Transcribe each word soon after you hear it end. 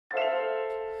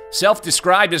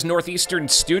Self-described as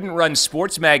Northeastern's student-run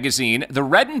sports magazine, the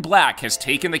Red and Black has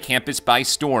taken the campus by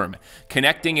storm,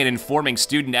 connecting and informing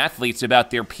student-athletes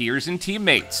about their peers and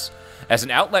teammates. As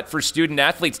an outlet for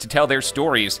student-athletes to tell their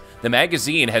stories, the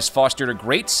magazine has fostered a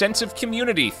great sense of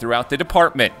community throughout the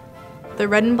department. The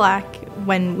Red and Black,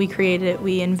 when we created it,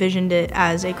 we envisioned it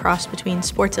as a cross between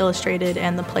Sports Illustrated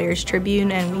and the Players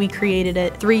Tribune, and we created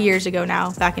it 3 years ago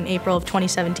now. Back in April of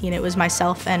 2017, it was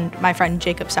myself and my friend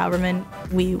Jacob Sauberman.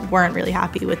 We weren't really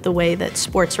happy with the way that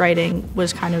sports writing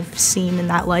was kind of seen in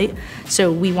that light,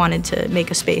 so we wanted to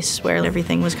make a space where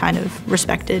everything was kind of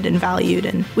respected and valued.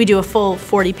 And we do a full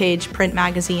 40-page print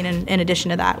magazine, and in addition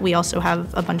to that, we also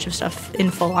have a bunch of stuff in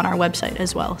full on our website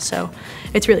as well, so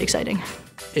it's really exciting.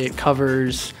 It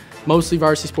covers mostly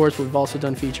varsity sports, but we've also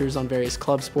done features on various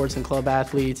club sports and club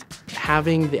athletes.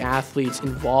 Having the athletes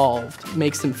involved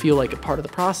makes them feel like a part of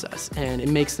the process, and it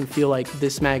makes them feel like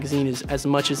this magazine is, as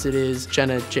much as it is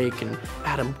Jenna, Jake, and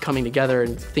Adam coming together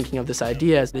and thinking of this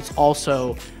idea, it's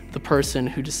also the person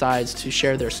who decides to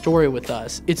share their story with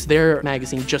us. It's their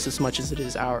magazine just as much as it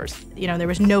is ours. You know, there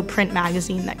was no print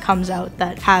magazine that comes out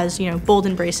that has,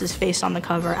 Bolden Brace's face on the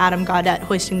cover, Adam Gaudette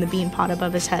hoisting the bean pot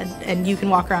above his head, and you can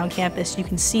walk around campus, you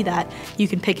can see that, you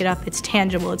can pick it up, it's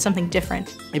tangible, it's something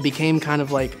different. It became kind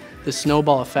of like the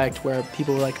snowball effect where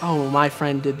people were like, oh, well, my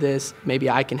friend did this, maybe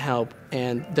I can help.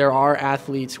 And there are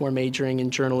athletes who are majoring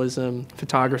in journalism,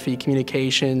 photography,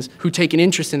 communications, who take an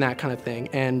interest in that kind of thing.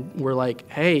 And we're like,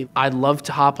 hey, I'd love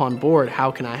to hop on board,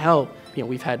 how can I help?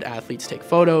 We've had athletes take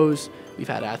photos, we've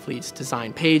had athletes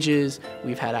design pages,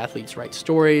 we've had athletes write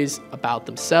stories about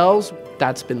themselves.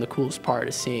 That's been the coolest part,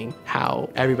 is seeing how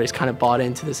everybody's kind of bought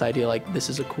into this idea, like this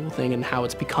is a cool thing, and how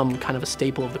it's become kind of a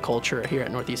staple of the culture here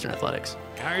at Northeastern Athletics.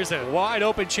 Here's a wide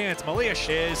open chance. Malia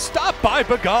Shiz stopped by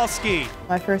Bogalski.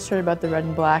 I first heard about the Red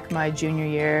and Black my junior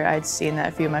year. I'd seen that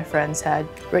a few of my friends had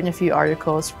written a few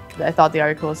articles. I thought the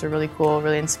articles were really cool,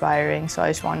 really inspiring, so I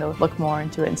just wanted to look more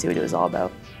into it and see what it was all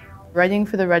about. Writing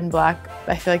for the Red and Black,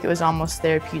 I feel like it was almost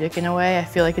therapeutic in a way. I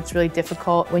feel like it's really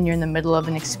difficult when you're in the middle of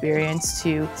an experience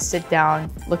to sit down,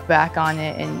 look back on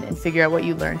it, and figure out what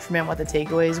you learned from it and what the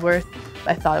takeaways were.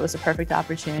 I thought it was a perfect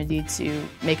opportunity to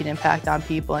make an impact on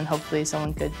people, and hopefully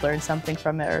someone could learn something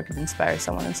from it or could inspire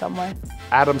someone in some way.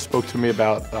 Adam spoke to me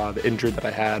about the injury that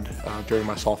I had during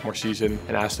my sophomore season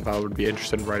and asked if I would be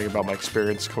interested in writing about my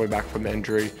experience coming back from the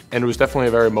injury. And it was definitely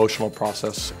a very emotional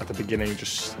process at the beginning.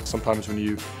 Just sometimes when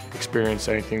you experience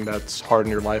anything that's hard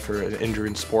in your life or an injury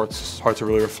in sports, it's hard to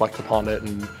really reflect upon it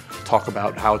and talk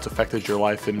about how it's affected your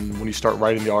life. And when you start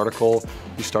writing the article,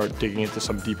 you start digging into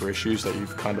some deeper issues that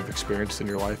you've kind of experienced in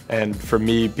your life. And for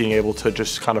me, being able to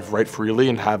just kind of write freely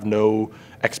and have no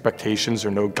expectations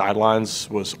or no guidelines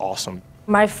was awesome.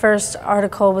 My first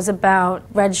article was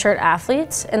about redshirt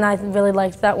athletes, and I really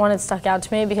liked that one. It stuck out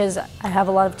to me because I have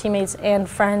a lot of teammates and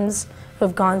friends who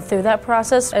have gone through that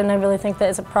process, and I really think that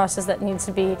it's a process that needs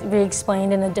to be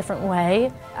re-explained in a different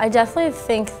way. I definitely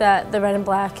think that the Red and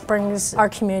Black brings our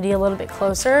community a little bit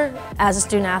closer. As a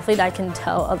student athlete, I can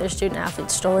tell other student athlete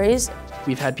stories.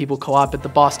 We've had people co-op at the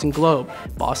Boston Globe,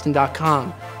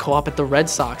 Boston.com, co-op at the Red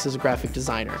Sox as a graphic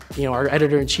designer. Our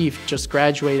editor-in-chief just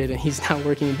graduated and he's now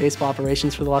working in baseball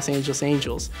operations for the Los Angeles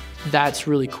Angels. That's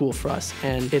really cool for us,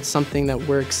 and it's something that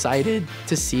we're excited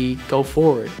to see go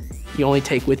forward. You only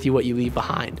take with you what you leave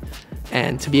behind.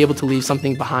 And to be able to leave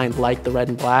something behind like the Red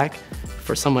and Black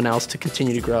for someone else to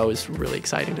continue to grow is really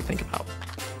exciting to think about.